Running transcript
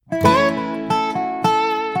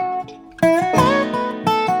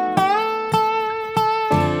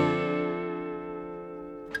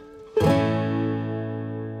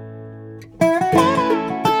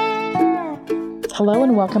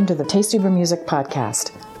and welcome to the Tasty Brew Music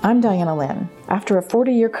Podcast. I'm Diana Lynn. After a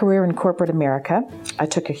 40-year career in corporate America, I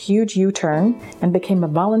took a huge U-turn and became a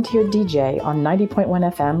volunteer DJ on 90.1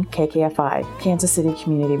 FM KKFI, Kansas City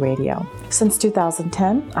Community Radio. Since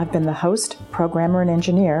 2010, I've been the host, programmer, and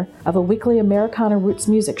engineer of a weekly Americana roots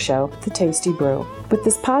music show, The Tasty Brew. With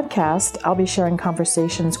this podcast, I'll be sharing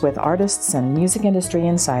conversations with artists and music industry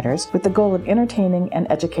insiders with the goal of entertaining and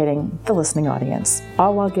educating the listening audience,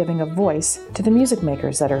 all while giving a voice to the music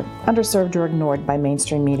makers that are underserved or ignored by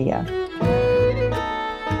mainstream media.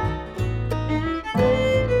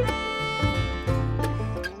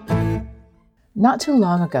 Not too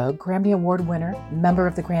long ago, Grammy Award winner, member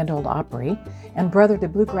of the Grand Ole Opry, and brother to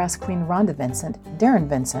bluegrass queen Rhonda Vincent, Darren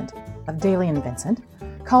Vincent of Daly & Vincent,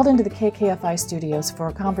 called into the KKFI studios for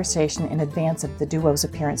a conversation in advance of the duo's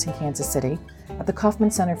appearance in Kansas City at the Kaufman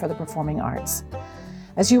Center for the Performing Arts.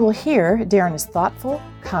 As you will hear, Darren is thoughtful,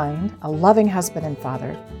 kind, a loving husband and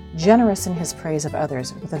father, generous in his praise of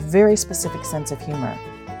others with a very specific sense of humor.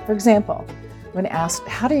 For example, when asked,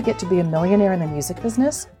 how do you get to be a millionaire in the music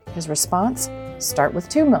business? His response, start with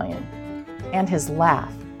 $2 million. And his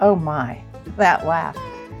laugh, oh my, that laugh.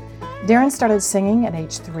 Darren started singing at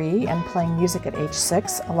age 3 and playing music at age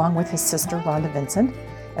 6, along with his sister Rhonda Vincent,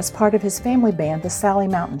 as part of his family band, the Sally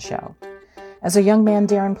Mountain Show. As a young man,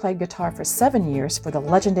 Darren played guitar for 7 years for the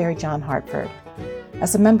legendary John Hartford.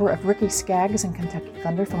 As a member of Ricky Skaggs and Kentucky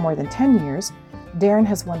Thunder for more than 10 years, Darren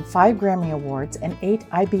has won 5 Grammy Awards and 8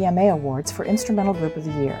 IBMA Awards for Instrumental Group of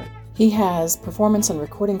the Year. He has performance and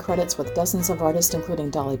recording credits with dozens of artists including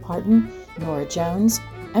Dolly Parton, Norah Jones,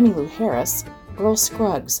 Emmylou Harris, Earl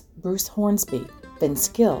Scruggs, Bruce Hornsby, Vince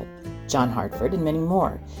Gill, John Hartford, and many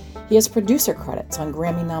more. He has producer credits on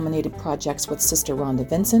Grammy-nominated projects with sister Rhonda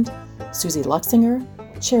Vincent, Susie Luxinger,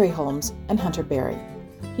 Cherry Holmes, and Hunter Berry.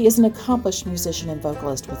 He is an accomplished musician and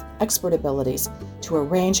vocalist with expert abilities to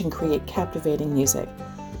arrange and create captivating music.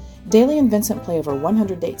 Daly & Vincent play over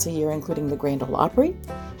 100 dates a year, including the Grand Ole Opry,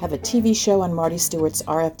 have a TV show on Marty Stewart's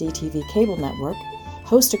RFD TV cable network,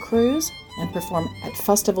 host a cruise, and perform at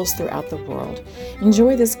festivals throughout the world.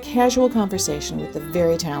 Enjoy this casual conversation with the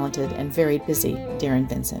very talented and very busy Darren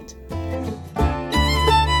Vincent.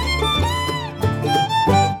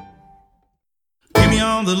 Give me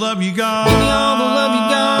all the love you got. Give me all the love you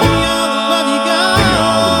got. Give me all the love you got. Give me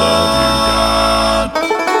all the love you got.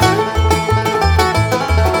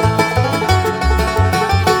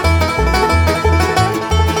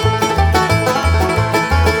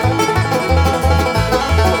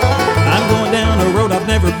 I've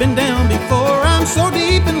never been down before. I'm so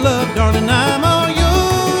deep in love, darling, I'm all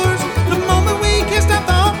yours. The moment we kissed, I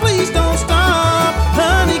thought, please don't stop.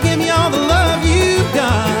 Honey, give me all the love you've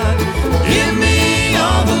got. Give me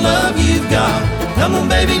all the love you've got. Come on,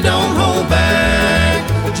 baby, don't hold back.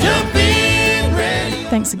 Jump in, ready.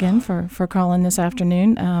 Thanks again for calling this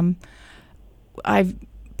afternoon. I've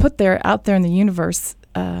put out there in the universe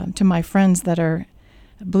to my friends that are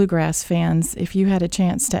bluegrass fans, if you had a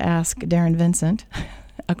chance to ask Darren Vincent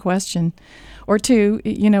a question or two,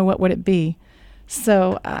 what would it be?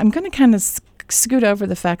 So I'm going to kind of scoot over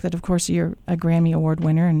the fact that, of course, you're a Grammy Award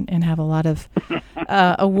winner and have a lot of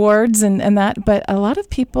awards and that, but a lot of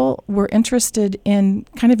people were interested in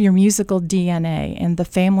kind of your musical DNA and the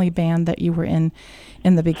family band that you were in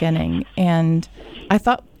the beginning. And I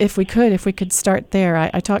thought if we could start there.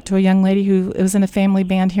 I talked to a young lady who was in a family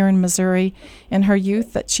band here in Missouri in her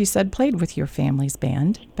youth that she said played with your family's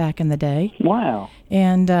band back in the day. Wow.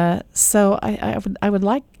 And so I would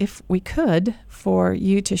like, if we could, for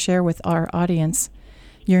you to share with our audience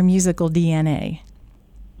your musical DNA.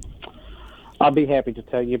 I'll be happy to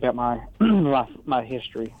tell you about my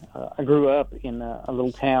history. I grew up in a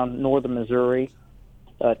little town, northern Missouri,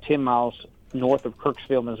 10 miles north of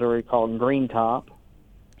Kirksville, Missouri, called Green Top.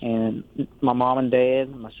 And my mom and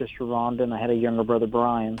dad, my sister Rhonda, and I had a younger brother,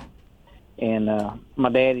 Brian. And my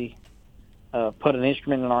daddy put an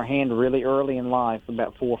instrument in our hand really early in life.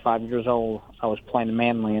 About 4 or 5 years old, I was playing the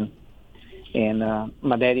mandolin. And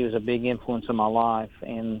my daddy was a big influence in my life.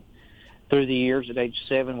 And through the years, at age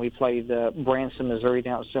 7, we played Branson, Missouri,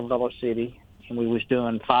 down at $7 City. And we was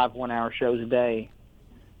doing 5 one-hour shows a day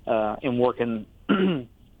and working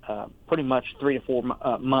pretty much 3 to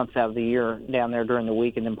 4 months out of the year down there during the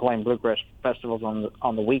week, and then playing bluegrass festivals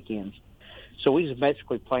on the weekends. So we was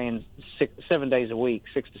basically playing 6 to 7 days a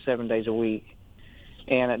week.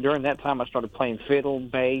 And during that time, I started playing fiddle,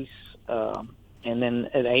 bass, and then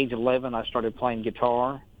at age 11, I started playing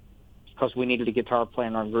guitar because we needed a guitar player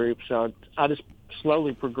in our group. So I just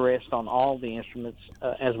slowly progressed on all the instruments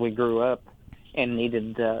as we grew up and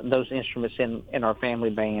needed those instruments in our family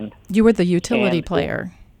band. You were the utility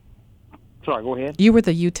player. Sorry, go ahead. You were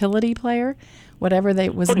the utility player, whatever they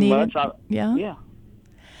was Pretty needed. much. Yeah.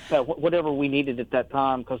 Whatever we needed at that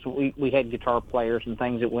time, because we had guitar players and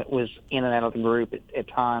things that was in and out of the group at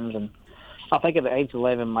times. And I think at the age of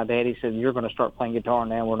 11, my daddy said, "You're going to start playing guitar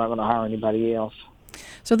now. We're not going to hire anybody else."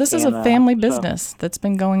 So this is a family business that's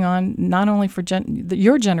been going on not only for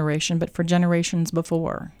your generation, but for generations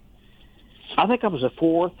before. I think I was the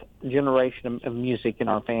fourth generation of music in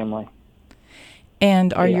our family.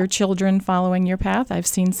 And are your children following your path? I've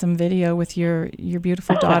seen some video with your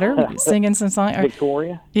beautiful daughter singing some songs.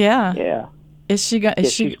 Victoria? Yeah. Yeah.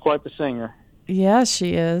 She's quite the singer. Yes,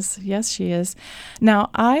 she is. Yes, she is.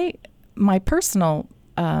 Now, my personal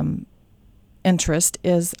interest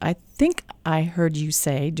is, I think I heard you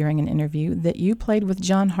say during an interview that you played with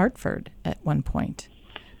John Hartford at one point.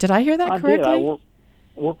 Did I hear that correctly?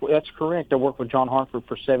 That's correct. I worked with John Hartford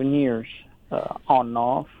for 7 years, on and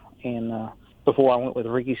off. And before I went with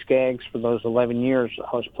Ricky Skaggs for those 11 years,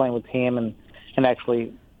 I was playing with him and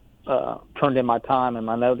actually turned in my time and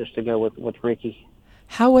my notice to go with Ricky.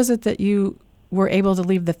 How was it that you were able to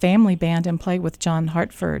leave the family band and play with John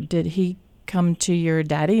Hartford? Did he come to your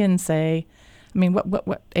daddy and say, I mean,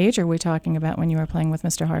 what age are we talking about when you were playing with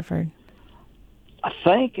Mr. Hartford? I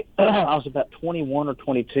think I was about 21 or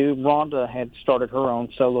 22. Rhonda had started her own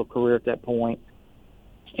solo career at that point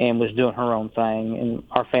and was doing her own thing, and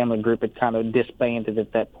our family group had kind of disbanded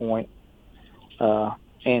at that point.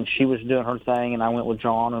 And she was doing her thing, and I went with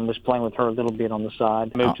John and was playing with her a little bit on the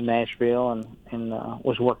side. Moved to Nashville and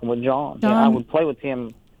was working with John. And I would play with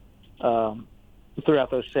him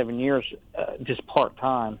throughout those 7 years, just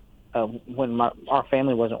part-time. When our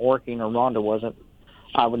family wasn't working or Rhonda wasn't,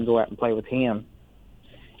 I would go out and play with him.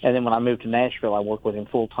 And then when I moved to Nashville, I worked with him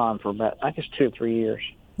full-time for about, I guess, 2 or 3 years.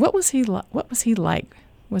 What was he like?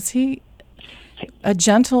 Was he a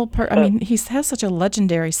gentle I mean, he has such a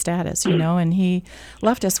legendary status, and he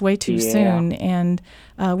left us way too soon. And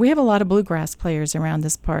we have a lot of bluegrass players around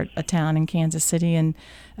this part of town in Kansas City, and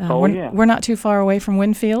we're not too far away from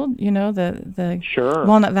Winfield, the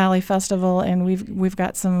Walnut Valley Festival, and we've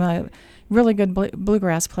got some really good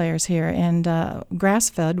bluegrass players here. And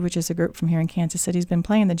Grassfed, which is a group from here in Kansas City, has been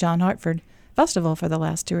playing the John Hartford Festival for the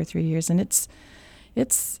last 2 or 3 years, and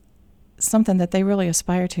it's something that they really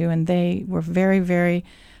aspire to, and they were very, very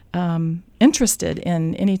interested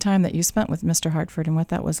in any time that you spent with Mr. Hartford and what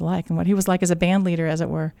that was like and what he was like as a band leader, as it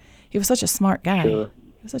were. He was such a smart guy. Sure.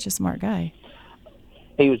 He was such a smart guy.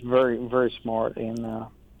 He was very, very smart, and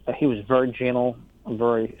he was very gentle,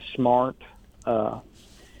 very smart.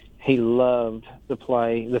 He loved to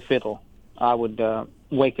play the fiddle. I would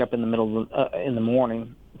wake up in the middle of in the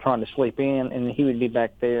morning trying to sleep in, and he would be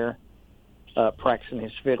back there practicing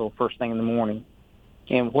his fiddle first thing in the morning.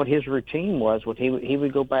 And what his routine was, he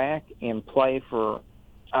would go back and play for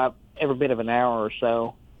every bit of an hour or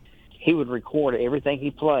so. He would record everything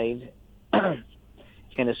he played, and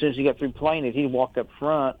as soon as he got through playing it, he'd walk up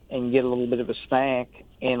front and get a little bit of a snack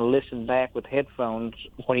and listen back with headphones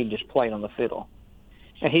when he just played on the fiddle.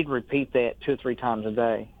 And he'd repeat that 2 or 3 times a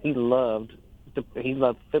day. He loved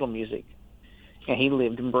fiddle music, and he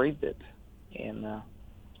lived and breathed it. And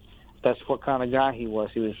that's what kind of guy he was.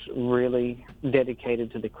 He was really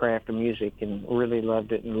dedicated to the craft of music and really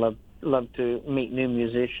loved it and loved to meet new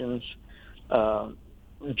musicians,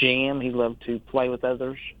 jam. He loved to play with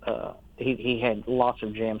others. He had lots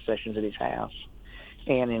of jam sessions at his house.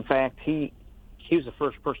 And, in fact, he was the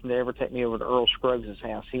first person to ever take me over to Earl Scruggs'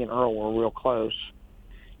 house. He and Earl were real close.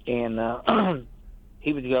 And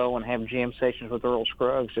he would go and have jam sessions with Earl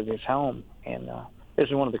Scruggs at his home. And this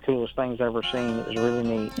is one of the coolest things I've ever seen. It was really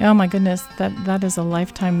neat. Oh, my goodness. That is a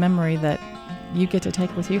lifetime memory that you get to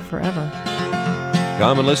take with you forever.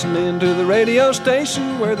 Come and listen in to the radio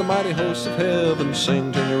station where the mighty hosts of heaven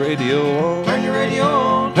sing. Turn your radio on. Turn your radio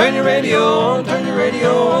on. Turn your radio on. Turn your radio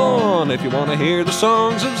on. If you want to hear the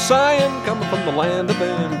songs of Zion coming from the land of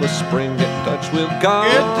endless spring, get in touch with God.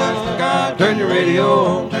 Get in touch with God. Turn your radio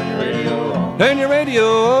on. Turn your radio on. Turn your radio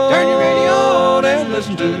on. Turn your radio on. And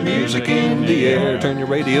listen to the music in the air. Turn your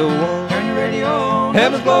radio on. Turn your radio on.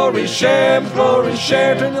 Heaven's glory share. Heaven's glory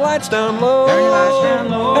share. Turn your lights down low. Turn your lights down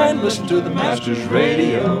low. And listen to the Master's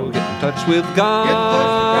radio. Get in touch with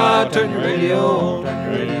God. Turn your radio on. Turn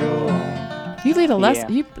your radio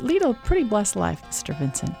on. You lead a pretty blessed life, Mr.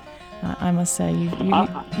 Vincent. I must say,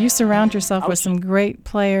 you surround yourself with some great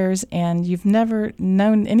players, and you've never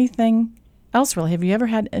known anything else, really. Have you ever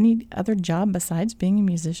had any other job besides being a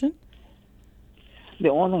musician? The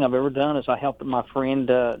only thing I've ever done is I helped my friend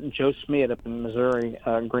Joe Smith up in Missouri,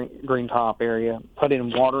 Green Top area, put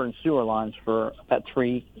in water and sewer lines for about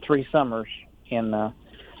three summers. And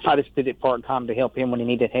I just did it part-time to help him when he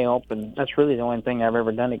needed help, and that's really the only thing I've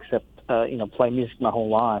ever done except, play music my whole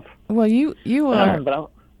life. Well, you are. But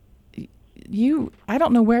I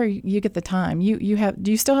don't know where you get the time. Do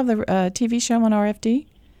you still have the TV show on RFD?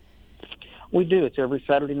 we do. It's every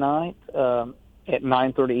Saturday night at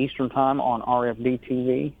 9:30 Eastern Time on RFD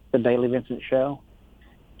TV, the Daily Vincent Show.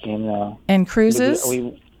 And cruises?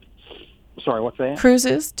 Sorry, what's that?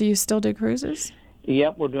 Cruises? Do you still do cruises?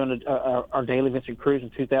 Yep, we're doing our Daily Vincent cruise in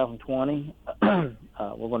 2020. We're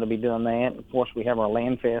going to be doing that. Of course, we have our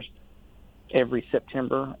Land Fest every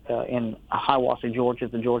September in Hiawassee, Georgia,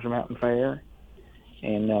 at the Georgia Mountain Fair.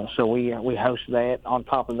 And so we host that. On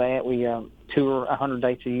top of that, we tour 100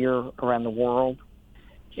 dates a year around the world,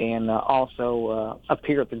 and also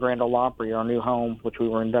appear at the Grand Ole Opry, our new home, which we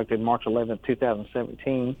were inducted March 11th,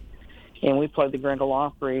 2017. And we play the Grand Ole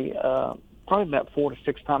Opry probably about 4 to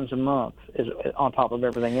 6 times a month, on top of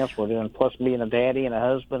everything else we're doing, plus being a daddy and a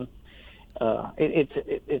husband.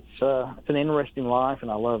 It's an interesting life,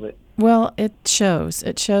 and I love it. Well, it shows.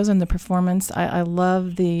 It shows in the performance. I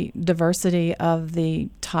love the diversity of the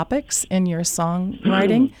topics in your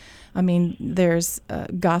songwriting. I mean, there's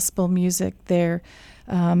gospel music there.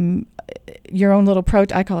 Your own little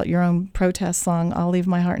I call it your own protest song, I'll Leave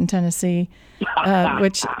My Heart in Tennessee,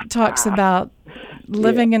 which talks about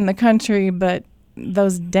living in the country, but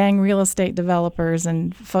those dang real estate developers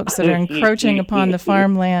and folks that are encroaching upon the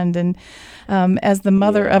farmland. And as the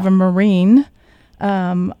mother of a Marine,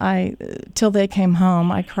 Till They Came Home,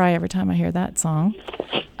 I cry every time I hear that song.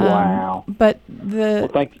 Wow. But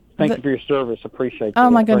thank you for your service. Appreciate that. Oh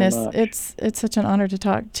my goodness, it's such an honor to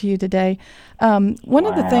talk to you today. One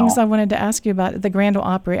of the things I wanted to ask you about the Grand Ole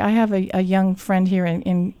Opry, I have a young friend here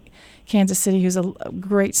in Kansas City who's a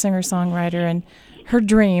great singer-songwriter, and her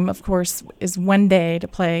dream, of course, is one day to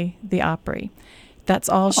play the Opry. That's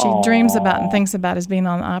all she dreams about and thinks about, is being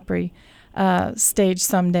on the Opry stage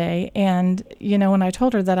someday. And, when I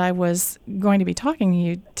told her that I was going to be talking to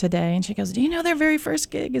you today, and she goes, do you know their very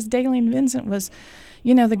first gig as Daly and Vincent was,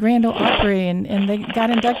 the Grand Ole Opry, and they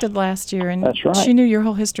got inducted last year. And that's right. She knew your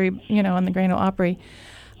whole history, on the Grand Ole Opry.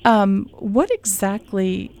 What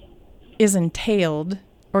exactly is entailed,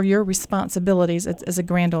 or your responsibilities as a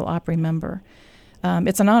Grand Ole Opry member?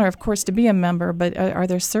 It's an honor, of course, to be a member, but are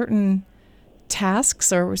there certain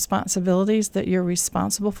tasks or responsibilities that you're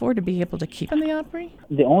responsible for to be able to keep in the Opry?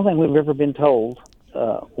 The only thing we've ever been told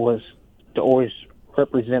was to always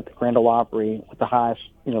represent the Grand Ole Opry with the highest,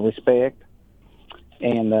 respect,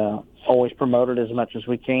 and always promote it as much as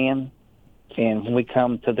we can. And when we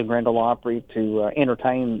come to the Grand Ole Opry to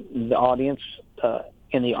entertain the audience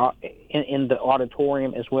in the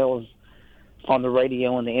auditorium, as well as on the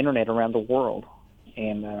radio and the internet around the world.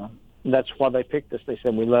 And that's why they picked us. They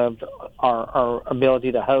said we loved our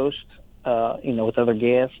ability to host, with other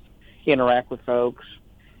guests, interact with folks,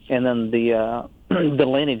 and then the the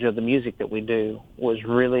lineage of the music that we do was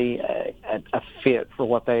really a fit for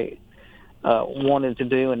what they wanted to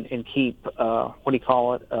do and keep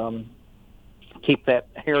keep that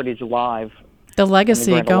heritage alive. The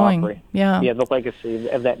legacy going. Opry. Yeah, the legacy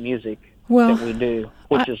of that music that we do,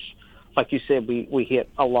 which is, like you said, we hit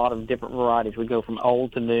a lot of different varieties. We go from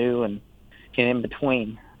old to new and in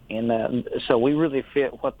between. And so we really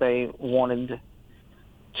fit what they wanted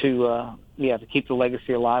to keep the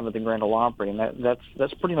legacy alive of the Grand Ole Opry. And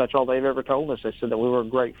that's pretty much all they've ever told us. They said that we were a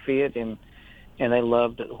great fit, and they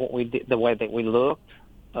loved what we did, the way that we looked.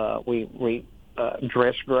 We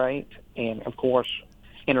dressed great, and, of course,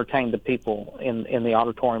 entertained the people in the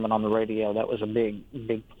auditorium and on the radio. That was a big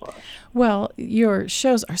plus. Well, your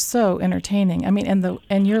shows are so entertaining. I mean,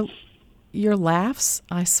 and your laughs,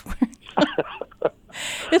 I swear.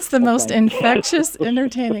 It's the most infectious,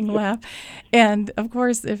 entertaining laugh. And, of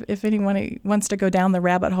course, if anyone wants to go down the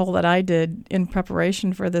rabbit hole that I did in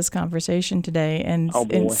preparation for this conversation today and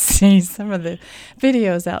see some of the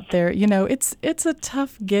videos out there, it's a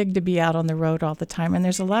tough gig to be out on the road all the time. And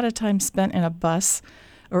there's a lot of time spent in a bus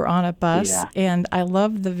or on a bus. Yeah. And I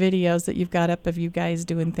love the videos that you've got up of you guys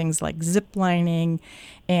doing things like zip lining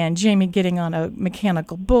and Jamie getting on a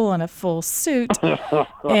mechanical bull in a full suit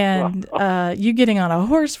and you getting on a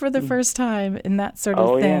horse for the first time and that sort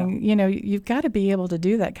of thing. Yeah. You've got to be able to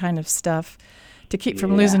do that kind of stuff to keep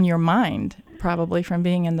from losing your mind, probably from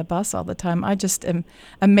being in the bus all the time. I just am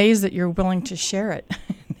amazed that you're willing to share it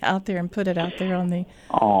out there and put it out there on the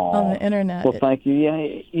internet. Well, thank you.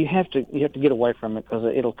 Yeah, you have to get away from it because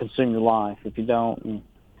it'll consume your life if you don't. And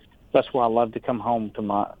that's why I love to come home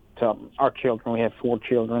to our children. We have 4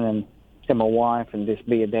 children and my wife, and just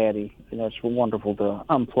be a daddy. It's wonderful to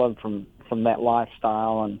unplug from that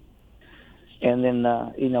lifestyle And then,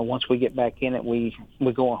 once we get back in it, we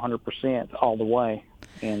go 100% all the way.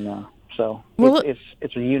 And so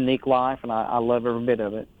it's a unique life, and I love every bit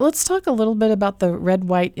of it. Let's talk a little bit about the Red,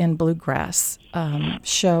 White, and Bluegrass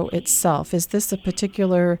show itself. Is this a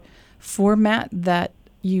particular format that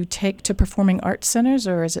you take to performing arts centers,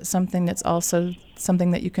 or is it something that's also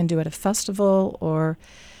something that you can do at a festival or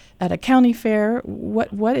at a county fair?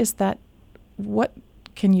 What is that? What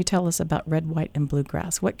can you tell us about Red, White, and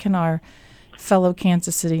Bluegrass? What can our fellow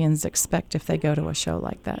Kansas Cityans expect if they go to a show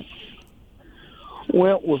like that?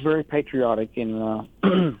 Well, we're very patriotic,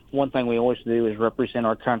 and one thing we always do is represent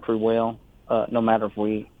our country well, no matter if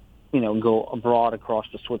we, go abroad across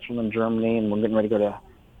to Switzerland, Germany, and we're getting ready to go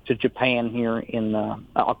to Japan here in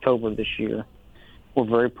October this year. We're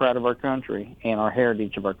very proud of our country and our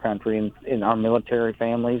heritage of our country and our military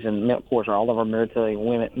families, and, of course, all of our military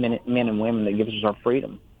men and women that give us our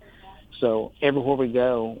freedom. So everywhere we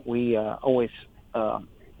go, we always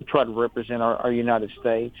try to represent our United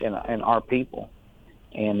States and our people.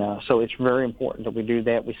 And so it's very important that we do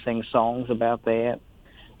that. We sing songs about that.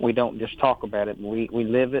 We don't just talk about it. We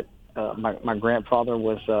live it. My grandfather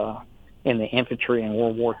was in the infantry in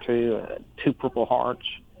World War II, 2 Purple Hearts.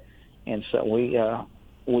 And so we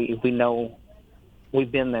know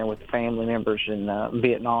we've been there with family members in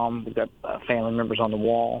Vietnam. We've got family members on the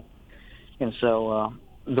wall. And so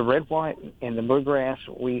the Red, White, and the Bluegrass,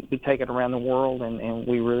 we take it around the world, and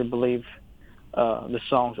we really believe the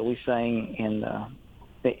songs that we sing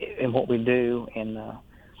and what we do, and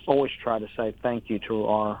always try to say thank you to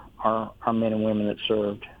our men and women that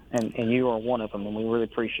served. And you are one of them, and we really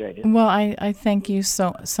appreciate it. Well, I thank you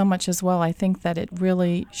so much as well. I think that it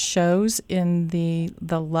really shows in the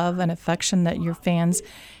love and affection that your fans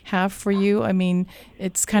have for you. I mean,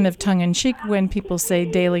 it's kind of tongue-in-cheek when people say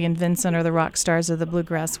Dailey and Vincent are the rock stars of the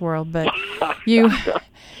bluegrass world, but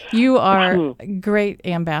you are great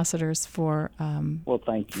ambassadors for well,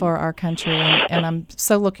 thank you. For our country, and I'm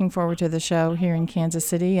so looking forward to the show here in Kansas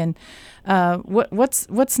City. And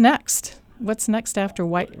what's next? What's next after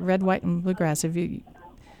Red, White, and Bluegrass? You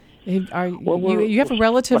have a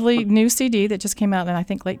relatively new CD that just came out in, I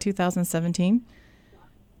think, late 2017?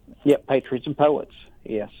 Yep, Patriots and Poets,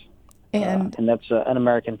 yes. And that's an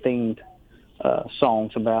American-themed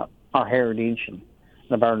songs about our heritage and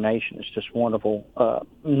of our nation. It's just wonderful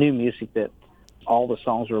new music that all the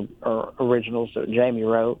songs are originals that Jamie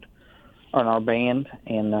wrote on our band,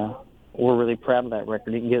 and we're really proud of that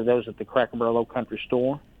record. You can get those at the Cracker Barrel Old Country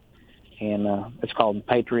Store. And it's called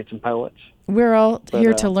Patriots and Poets. We're All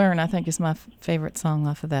Here to Learn, I think, is my favorite song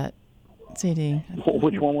off of that CD.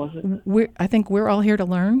 Which one was it? I think We're All Here to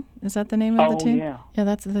Learn. Is that the name of the tune? Yeah. Yeah,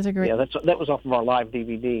 that's a great. Yeah, that was off of our live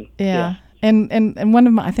DVD. Yeah. And one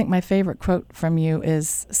of I think my favorite quote from you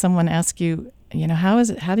is someone asked you,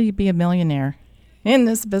 how do you be a millionaire in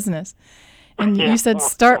this business? And you said,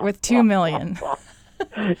 start with 2 million.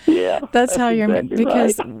 Yeah. That's how you're exactly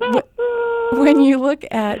because right. When you look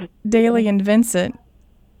at Dailey and Vincent,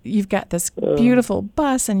 you've got this beautiful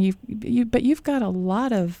bus, and but you've got a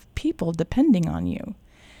lot of people depending on you.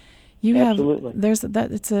 Absolutely.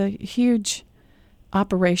 It's a huge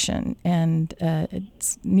operation, and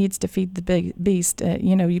it needs to feed the big beast.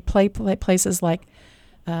 You play places like,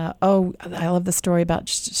 I love the story about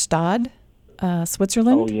Stade,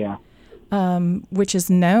 Switzerland. Oh yeah. Which is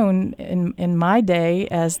known in my day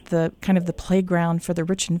as the kind of the playground for the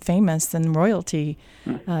rich and famous and royalty,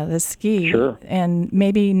 the ski, sure. And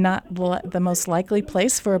maybe not the most likely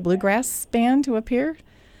place for a bluegrass band to appear.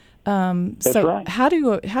 That's so right. How do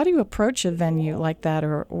you approach a venue like that,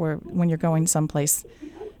 or when you're going someplace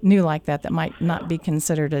new like that might not be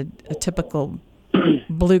considered a typical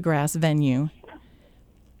bluegrass venue?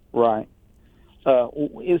 Right.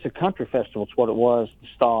 It was a country festival. It's what it was. The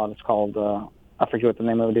Stade. It's called. I forget what the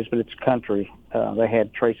name of it is, but it's country. They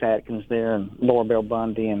had Trace Atkins there and Laura Bell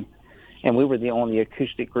Bundy, and we were the only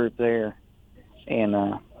acoustic group there. And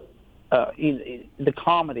the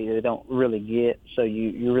comedy they don't really get, so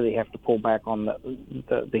you really have to pull back on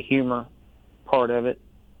the humor part of it.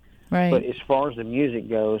 Right. But as far as the music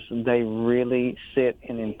goes, they really sit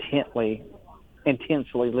and intensely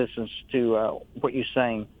listens to what you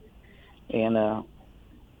sing. And,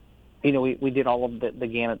 we did all of the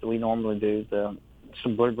gamut that we normally do,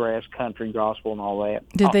 some bluegrass, country, gospel, and all that.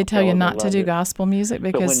 Did they tell you not to do it. gospel music?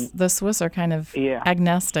 Because the Swiss are kind of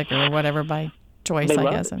agnostic or whatever by choice, I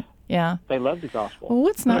guess. Yeah. They loved the gospel. Well,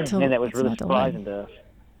 what's not to And that was really surprising to us.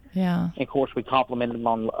 Yeah. And, of course, we complimented them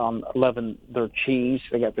on loving their cheese.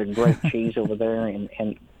 They got their great cheese over there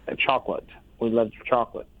and chocolate. We loved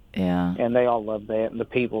chocolate. Yeah. And they all loved that. And the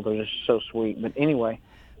people, they're just so sweet. But anyway,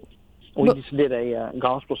 We just did a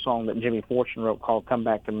gospel song that Jimmy Fortune wrote called "Come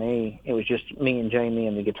Back to Me." It was just me and Jamie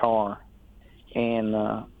and the guitar, and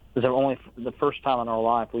it was the first time in our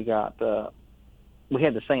life we had to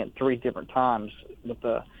sing it 3 different times with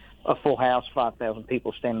a full house, 5,000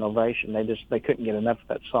 people standing ovation. They couldn't get enough of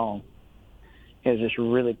that song. It was just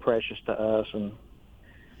really precious to us, and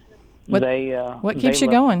what keeps you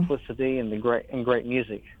going? Simplicity and great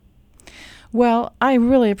music. Well, I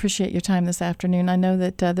really appreciate your time this afternoon. I know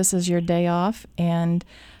that this is your day off, and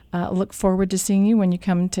look forward to seeing you when you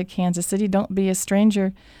come to Kansas City. Don't be a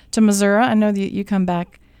stranger to Missouri. I know that you come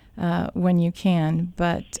back when you can,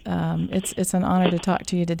 but it's an honor to talk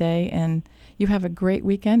to you today, and you have a great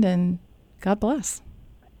weekend, and God bless.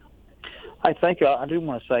 I thank you. I do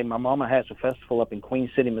want to say my mama has a festival up in Queen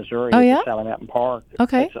City, Missouri. Oh, yeah? At Sally Mountain Park.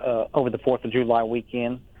 Okay. It's over the 4th of July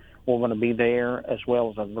weekend. We're going to be there, as well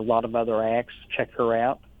as a lot of other acts. Check her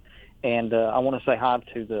out. And I want to say hi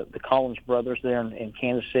to the Collins brothers there in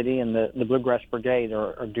Kansas City, and the Bluegrass Brigade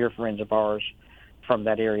are dear friends of ours from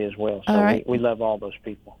that area as well. So right. we love all those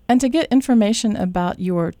people. And to get information about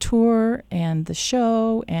your tour and the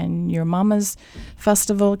show and your mama's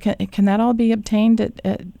festival, can that all be obtained at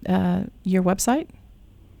your website?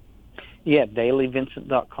 Yeah,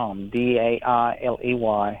 DaileyVincent.com,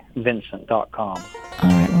 DAILEY Vincent.com. All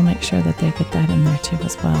right, we'll make sure that they get that in there too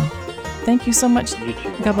as well. Thank you so much. You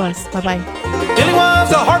too. God bless. Bye-bye. Billy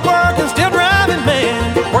was a hard-working, still driving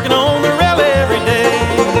man, working on the rail every day.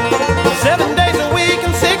 7 days a week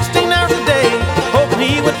and 16 hours a day, hoping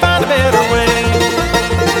he would find a better way.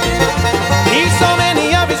 He saw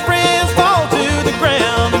many of his friends fall to the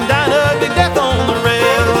ground and die an ugly death on the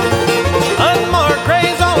rail. Unmarked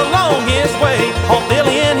graves all along his way haunt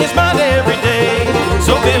Billy in his mind every day.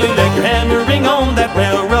 So Billy, let your hammer ring on that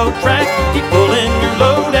railroad track. Keep pulling your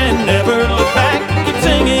load and never look back. Keep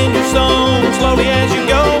singing your song slowly as you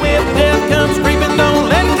go. If death comes creeping, don't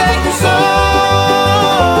let it take your soul.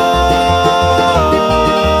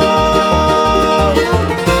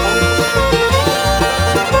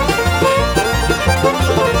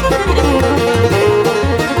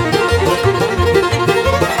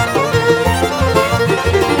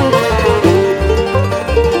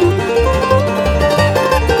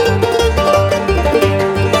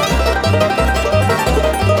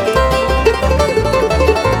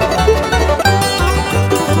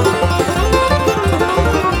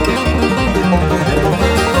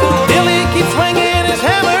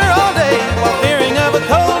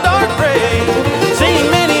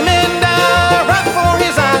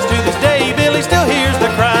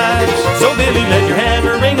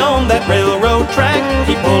 Railroad track,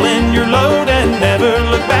 keep pulling your load and never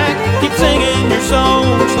look back. Keep singing your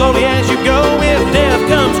song slowly as you go. If death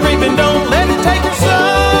comes creeping, don't let it take your soul.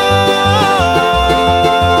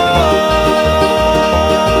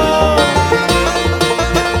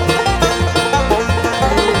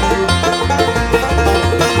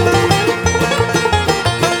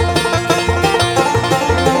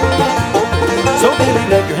 So baby,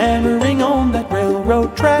 let your hammer ring on that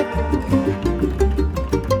railroad track.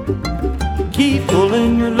 Keep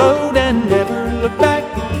pulling your load and never look back.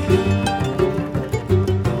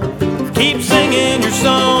 Keep singing your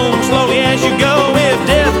song slowly as you go. If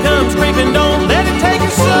death comes creeping, don't